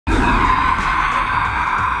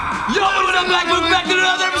Yo, what up, welcome back to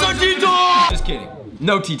another episode of T-Talk! Just kidding,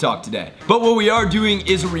 no T-Talk today. But what we are doing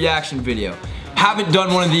is a reaction video. Haven't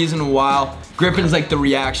done one of these in a while. Griffin's like the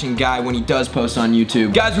reaction guy when he does post on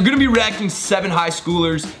YouTube. Guys, we're gonna be reacting 7 high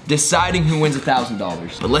schoolers, deciding who wins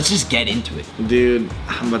 $1,000. But let's just get into it. Dude,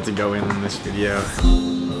 I'm about to go in on this video.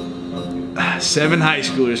 7 high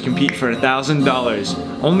schoolers compete for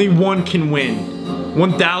 $1,000. Only one can win.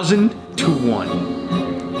 1,000 to 1.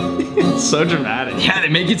 It's so dramatic. Yeah, they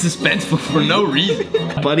make it suspenseful for no reason.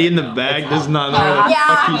 Buddy in the back does not know where the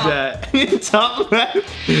fuck he's at. Top left.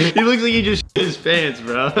 He looks like he just shit his pants,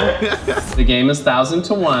 bro. The game is 1,000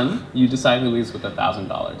 to 1. You decide who leaves with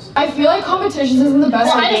 $1,000. I feel like competitions isn't the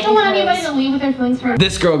best. I just don't want anybody to leave with their feelings hurt.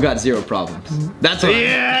 This girl got 0 problems. That's what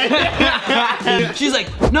Yeah. She's like,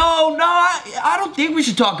 no, I don't think we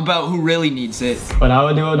should talk about who really needs it. What I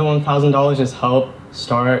would do with the $1,000 is help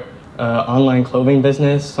start online clothing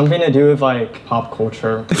business, something to do with like pop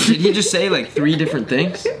culture. Did he just say like 3 different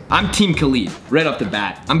things? I'm Team Khalid, right off the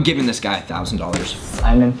bat. I'm giving this guy $1,000.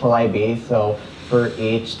 I'm in full IB, so for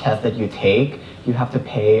each test that you take, you have to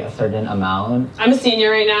pay a certain amount. I'm a senior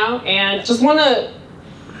right now and just want to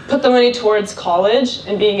put the money towards college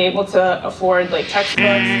and being able to afford like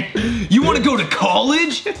textbooks. You want to go to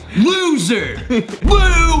college? Loser!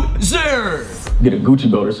 Loser! Get a Gucci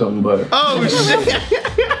belt or something, but Oh shit.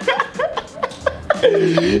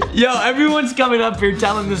 Yo, everyone's coming up here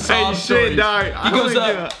telling the Hey, sob shit, stories. dog. He goes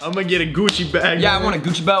up. I'm gonna get a Gucci bag. Yeah, I want a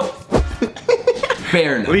Gucci belt.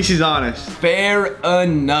 Fair At enough. least he's honest. Fair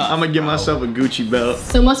enough. I'm gonna give myself a Gucci belt.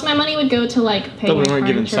 So most of my money would go to like pay Thought we my weren't car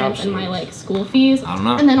giving insurance sob and my stories. like school fees. I don't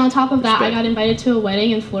know. And then on top of that, Respect. I got invited to a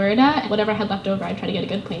wedding in Florida. Whatever I had left over, I'd try to get a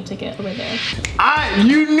good plane ticket over there.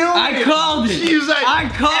 You knew I it. called it. She was like, I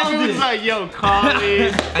called everyone's it. like, yo, call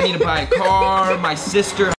me. I need to buy a car, my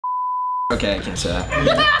sister. Okay, I can't say that.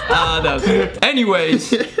 That was good.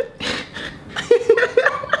 Anyways.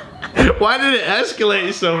 Why did it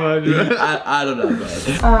escalate so much, bro? I don't know,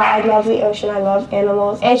 man. I love the ocean. I love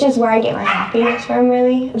animals. It's just where I get my happiness from,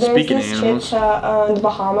 really. There's Speaking of this animals. trip to the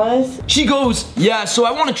Bahamas. She goes, yeah, so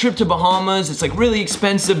I want a trip to Bahamas. It's like really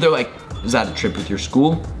expensive. They're like, is that a trip with your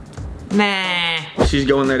school? Nah. She's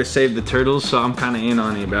going there to save the turtles, so I'm kind of in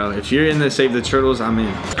on it, bro. If you're in to save the turtles, I'm in.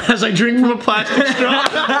 I was like, drink from a plastic straw.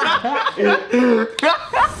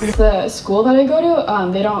 The school that I go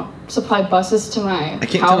to, they don't supply buses to my I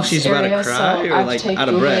can't tell if house she's about to area, cry so or, I have like, to take out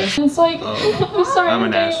of breath. Ubers. It's like, I'm sorry, I'm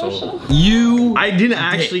an getting asshole. emotional. You. I didn't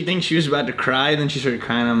actually think she was about to cry, then she started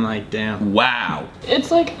crying. I'm like, damn. Wow.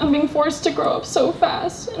 It's like I'm being forced to grow up so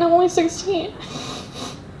fast, and I'm only 16.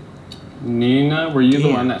 Nina, were you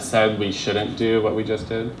the one that said we shouldn't do what we just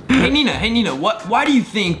did? Hey Nina, why do you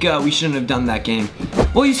think we shouldn't have done that game?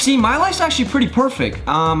 Well, you see, my life's actually pretty perfect.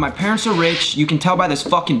 My parents are rich. You can tell by this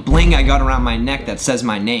fucking bling I got around my neck that says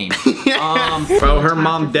my name. Bro, her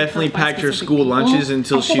mom definitely packed her school lunches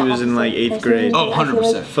until she was in like 8th grade. Oh,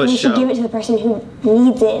 100%. For You should sure. give it to the person who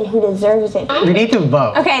needs it and who deserves it. We need to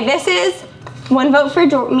vote. Okay, this is 1 vote for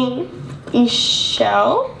me.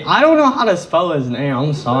 Michelle. I don't know how to spell his name.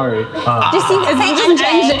 I'm sorry. Just say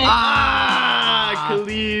NJ. Ah,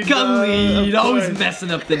 Khalid. Khalid, of always course. messing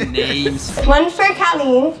up the names. 1 for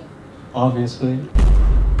Colleen. Obviously.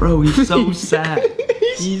 Bro, he's so sad.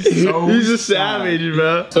 He's so He's a savage,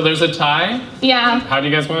 bro. So there's a tie? Yeah. How do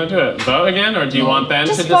you guys want to do it? Vote again, or do you want them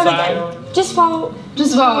to Just vote decide? again. Just vote.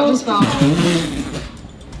 Just vote, just vote.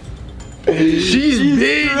 She's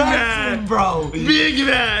big, man. bro. Big,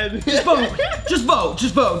 man. Just vote. Just vote.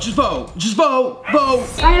 Just vote. Just vote. Just vote. Vote.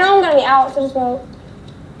 I know I'm gonna be out, so just vote.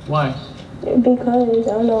 Why? Because,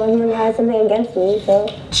 I don't know, everyone has something against me, so.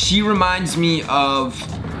 She reminds me of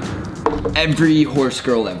every horse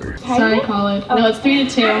girl ever. Sorry, college. No, it's 3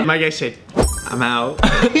 to 2. My guy said, I'm out.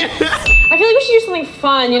 I feel like we should do something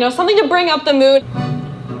fun, you know, something to bring up the mood.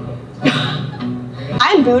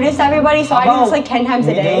 I'm Buddhist, everybody, so I do this like 10 times a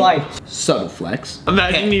We do day. like Subtle flex.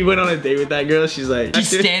 Imagine you went on a date with that girl. She's like, She's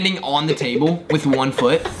standing on the table with 1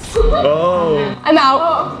 foot. oh. I'm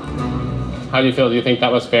out. How do you feel? Do you think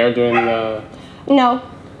that was fair doing the... No.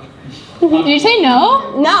 Did you say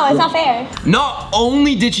no? No, it's not fair. Not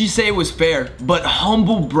only did she say it was fair, but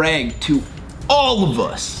humble brag to all of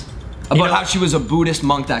us about how she was a Buddhist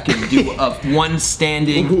monk that could do a 1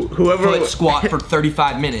 standing Whoever foot squat for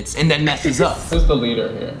 35 minutes and then messes up. Who's the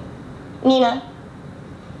leader here? Nina.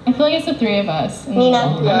 I feel like it's the 3 of us. Nina.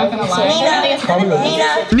 I'm not gonna lie. I think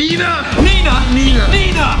it's Nina.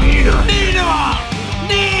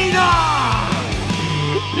 Nina.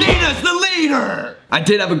 Nina's the leader! I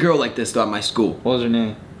did have a girl like this though at my school. What was her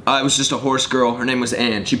name? It was just a horse girl. Her name was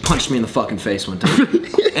Ann. She punched me in the fucking face one time.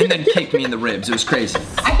 And then kicked me in the ribs. It was crazy.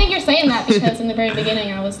 I think you're saying that because in the very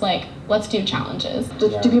beginning I was like, let's do challenges. Do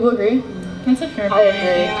people agree? That's a fair I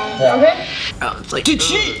agree. Yeah. Okay. It's like, did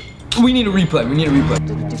she? We need a replay. We need a replay.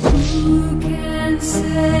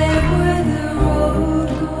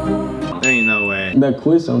 There ain't no way. That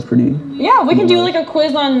quiz sounds pretty. Yeah, we can do like a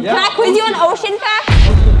quiz on. Can I quiz you on ocean facts?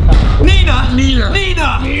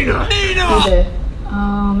 Nina!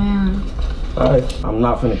 Oh man. Alright, I'm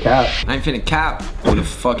not finna cap. I ain't finna cap. I would've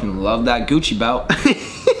fucking loved that Gucci belt.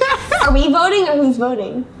 Are we voting or who's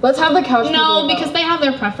voting? Let's have the couch. No, because they have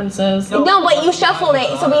their prepreferences. No, but you shuffled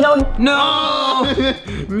it, so we don't. No!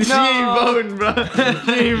 She ain't voting, bro.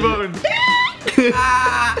 She ain't voting.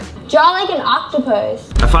 Draw like an octopus.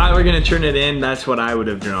 If I were gonna turn it in, that's what I would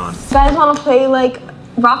have drawn. You guys want to play like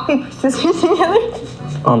rock, paper, scissors together?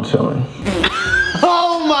 I'm chilling.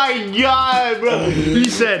 Oh my god, bro. He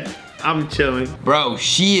said, I'm chilling. Bro,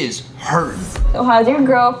 she is hurt. So how's your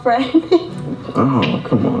girlfriend? Oh,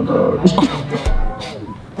 come on, dog.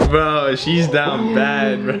 Bro, she's down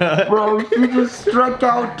bad, bro. Bro, you just struck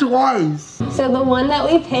out twice. So the one that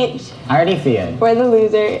we picked I already see it. for the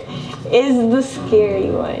loser is the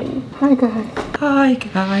scary one. Hi guys. Hi,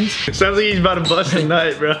 guys. Sounds like he's about to bust a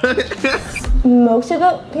nut, bro. Most of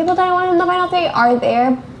the people that I want in the final three are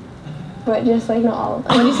there, but just like not all of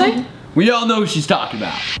them. What did you say? We all know who she's talking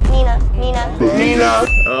about. Nina.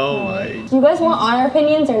 Oh my. Do you guys want our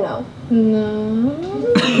opinions or no? No.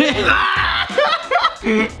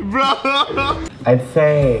 Bro. I'd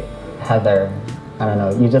say Heather. I don't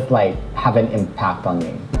know. You just like have an impact on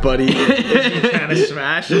me. Buddy, is he trying to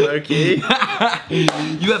smash him, okay?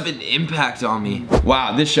 You have an impact on me.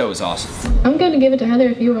 Wow, this show is awesome. I'm going to give it to Heather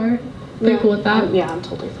if you are. They're cool with that. Yeah, I'm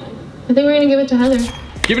totally fine. I think we're going to give it to Heather.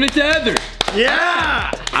 Giving it to Heather.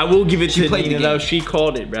 Yeah! I will give it to played the Nina game. though. She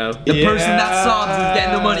called it, bro. The person that solves is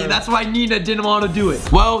getting the money. That's why Nina didn't want to do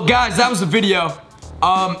it. Well, guys, that was the video.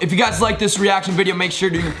 If you guys like this reaction video, make sure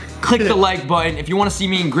to click the like button. If you want to see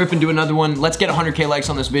me and Griffin do another one, let's get 100K likes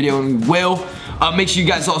on this video, and we will. Make sure you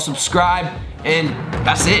guys all subscribe, and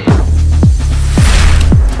that's it.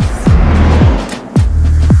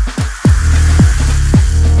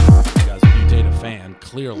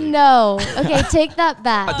 Clearly. No. Okay, take that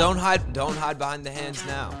back. Don't hide behind the hands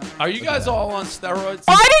now. Are you guys all on steroids?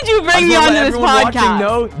 Why did you bring me onto this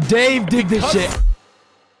podcast? Dave did this shit.